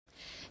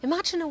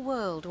Imagine a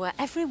world where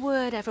every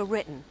word ever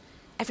written,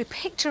 every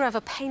picture ever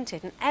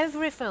painted and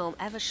every film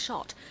ever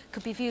shot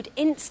could be viewed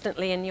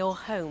instantly in your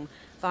home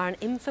via an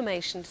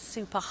information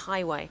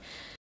superhighway.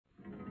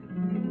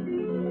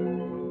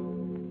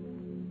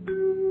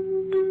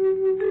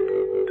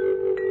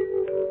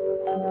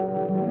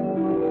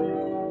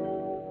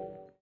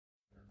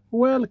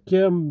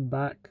 Welcome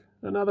back.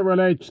 Another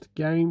alleged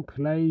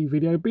gameplay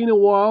video. Been a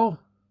while,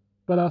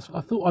 but I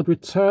thought I'd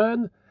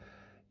return.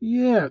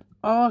 Yeah,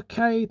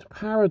 Arcade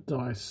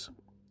Paradise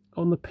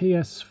on the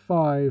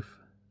PS5.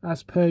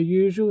 As per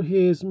usual,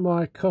 here's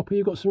my copy.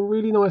 You've got some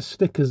really nice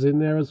stickers in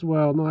there as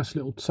well. Nice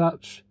little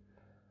touch.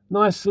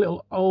 Nice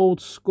little old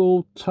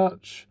school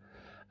touch.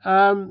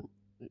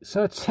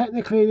 So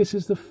technically this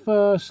is the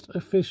first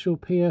official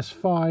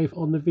PS5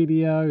 on the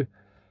video.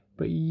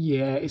 But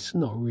yeah, it's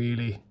not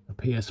really a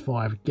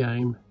PS5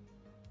 game.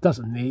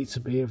 Doesn't need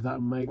to be, if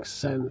that makes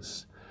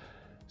sense.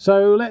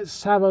 So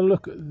let's have a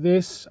look at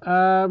this.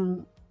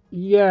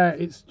 Yeah,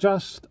 it's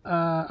just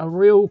a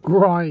real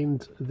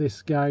grind,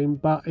 this game,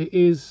 but it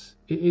is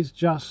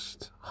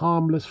just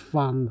harmless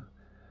fun.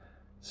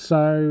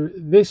 So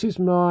this is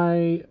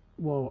my,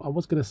 well, I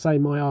was going to say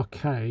my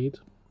arcade,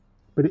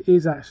 but it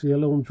is actually a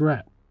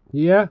laundrette.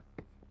 Yeah.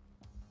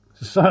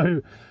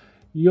 So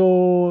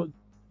you're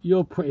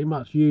pretty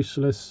much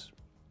useless.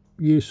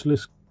 Your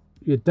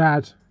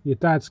dad's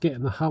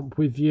getting the hump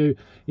with you.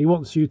 He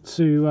wants you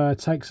to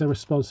take some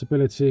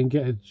responsibility and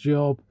get a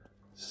job.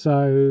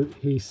 So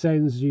he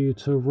sends you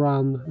to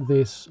run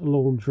this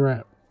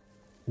laundrette,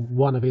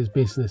 one of his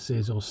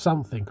businesses or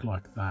something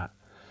like that.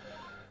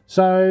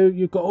 So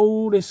you've got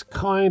all this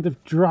kind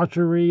of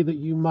drudgery that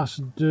you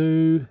must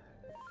do.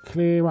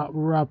 Clear up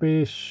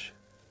rubbish.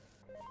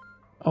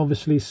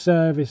 Obviously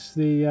service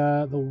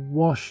the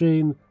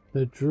washing,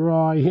 the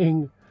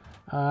drying.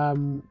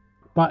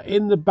 But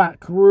in the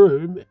back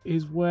room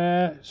is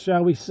where,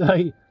 shall we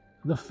say,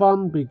 the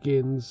fun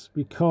begins,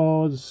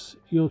 because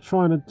you're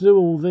trying to do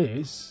all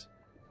this,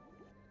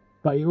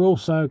 but you're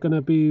also going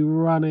to be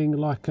running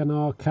like an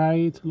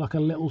arcade, like a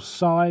little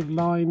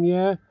sideline,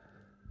 yeah,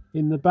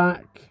 in the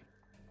back.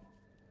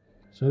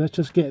 So let's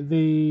just get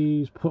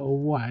these put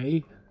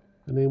away,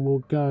 and then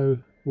we'll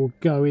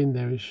go in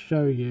there and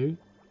show you.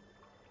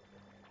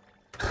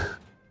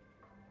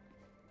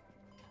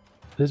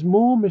 There's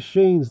more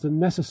machines than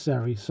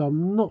necessary, so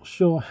I'm not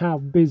sure how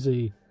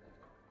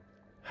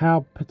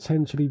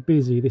potentially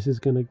busy this is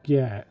going to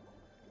get.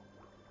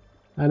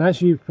 And as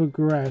you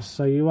progress,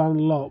 so you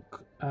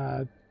unlock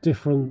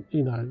different,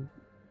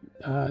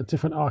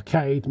 different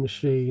arcade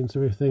machines,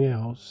 everything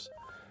else.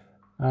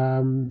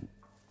 And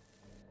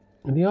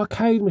the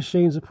arcade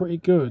machines are pretty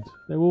good.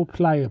 They're all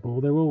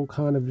playable. They're all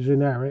kind of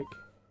generic,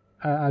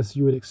 as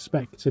you would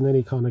expect in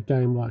any kind of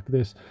game like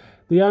this.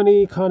 The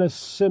only kind of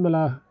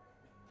similar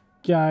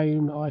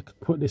game I could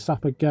put this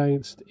up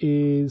against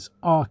is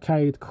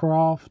Arcade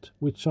Craft,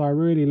 which I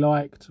really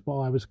liked, but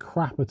I was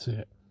crap at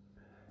it.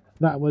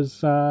 That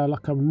was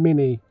like a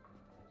mini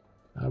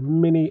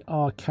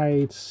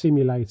arcade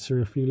simulator,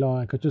 if you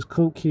like. I just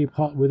couldn't keep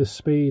up with the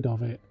speed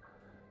of it.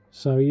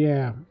 So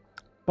yeah,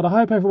 but I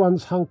hope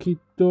everyone's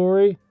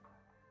hunky-dory.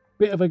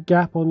 Bit of a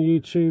gap on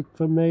YouTube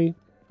for me.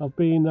 I've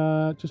been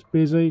just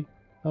busy.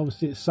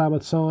 Obviously it's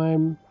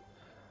summertime.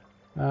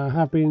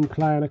 Have been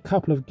playing a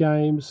couple of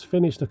games,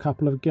 finished a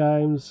couple of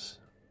games.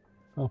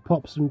 I'll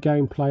pop some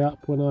gameplay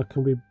up when I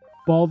can be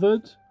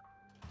bothered.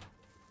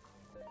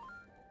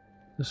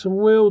 There's some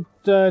real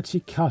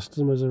dirty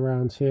customers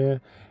around here.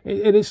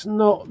 It is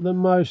not the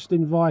most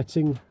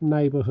inviting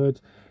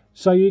neighbourhood.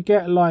 So you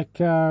get like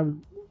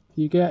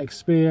you get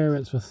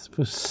experience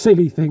for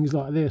silly things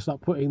like this,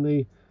 like putting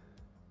the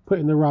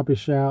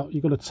rubbish out.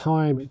 You've got to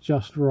time it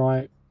just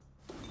right.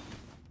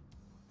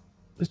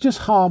 It's just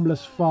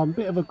harmless fun,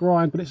 bit of a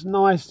grind, but it's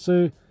nice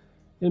to,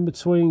 in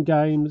between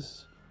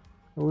games,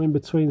 or in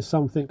between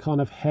something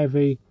kind of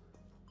heavy,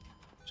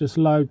 just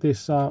load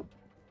this up,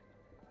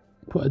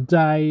 put a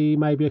day,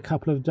 maybe a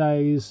couple of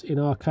days in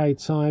arcade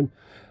time,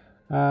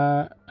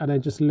 and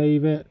then just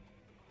leave it.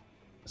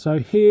 So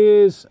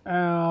here's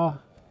our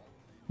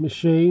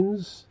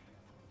machines.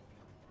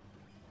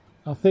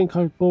 I think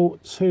I've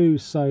bought 2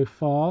 so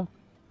far.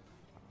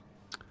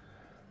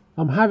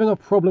 I'm having a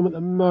problem at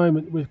the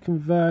moment with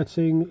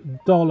converting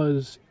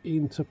dollars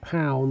into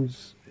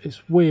pounds.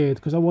 It's weird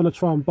because I want to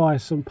try and buy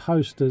some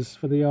posters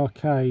for the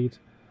arcade.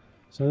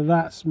 So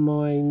that's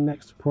my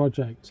next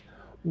project.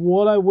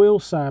 What I will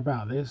say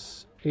about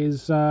this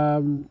is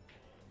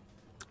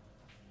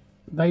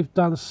they've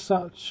done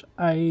such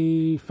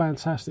a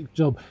fantastic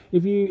job.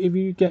 If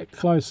you get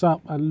close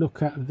up and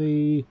look at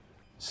the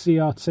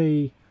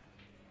CRT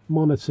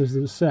monitors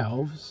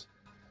themselves,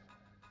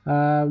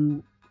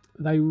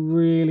 they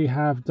really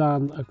have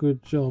done a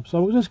good job.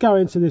 So we'll just go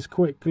into this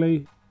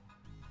quickly.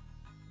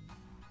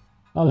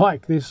 I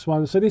like this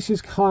one. So this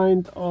is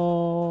kind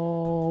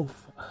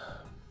of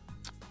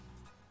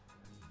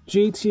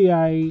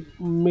GTA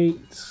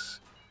meets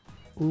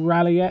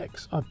Rally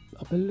X. I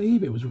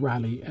believe it was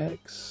Rally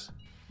X.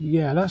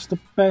 Yeah, that's the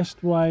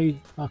best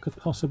way I could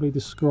possibly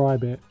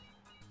describe it.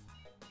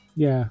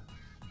 yeah,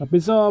 a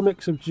bizarre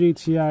mix of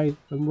GTA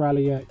and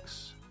Rally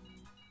X.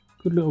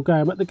 Good little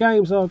game, but the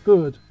games are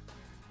good.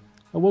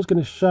 I was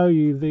going to show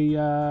you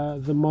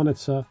the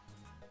monitor.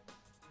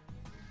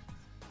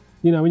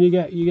 You know, when you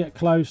get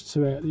close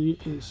to it,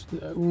 it's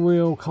a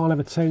real kind of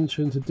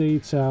attention to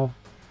detail.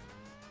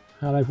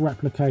 How they've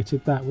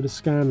replicated that with the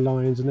scan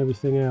lines and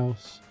everything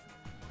else.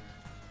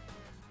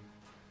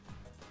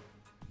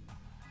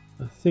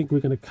 I think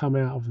we're going to come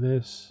out of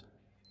this.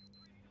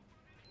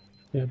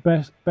 Yeah,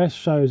 best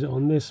shows it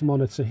on this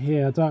monitor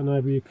here. I don't know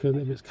if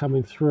it's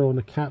coming through on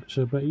the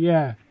capture, but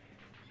yeah,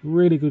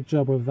 really good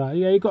job of that.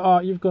 Yeah, you've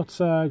got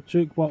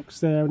jukebox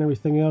there and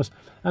everything else,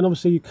 and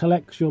obviously you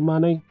collect your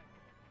money.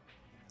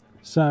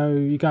 So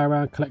you go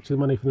around collecting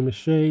money from the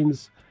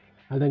machines,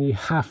 and then you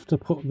have to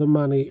put the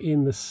money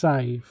in the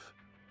safe.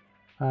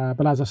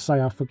 But as I say,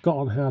 I've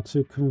forgotten how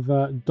to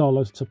convert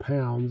dollars to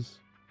pounds,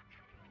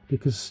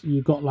 because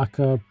you've got like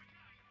a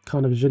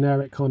kind of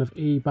generic kind of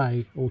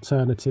eBay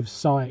alternative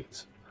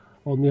site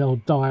on the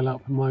old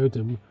dial-up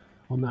modem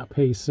on that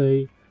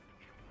PC.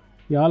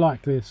 Yeah, I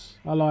like this.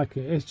 I like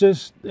it.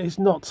 It's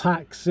not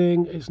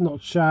taxing, it's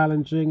not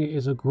challenging, it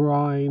is a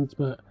grind,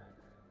 but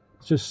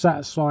it's just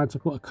satisfying to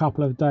put a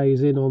couple of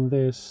days in on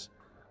this.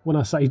 When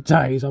I say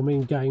days, I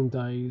mean game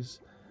days.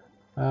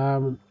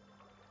 And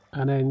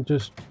then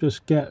just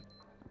get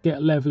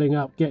leveling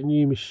up, get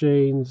new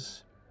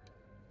machines,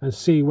 and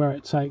see where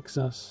it takes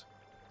us.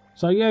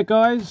 So yeah,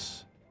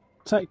 guys,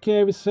 take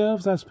care of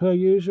yourselves as per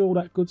usual,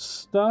 that good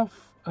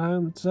stuff,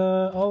 and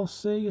I'll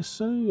see you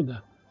soon.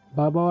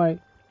 Bye bye.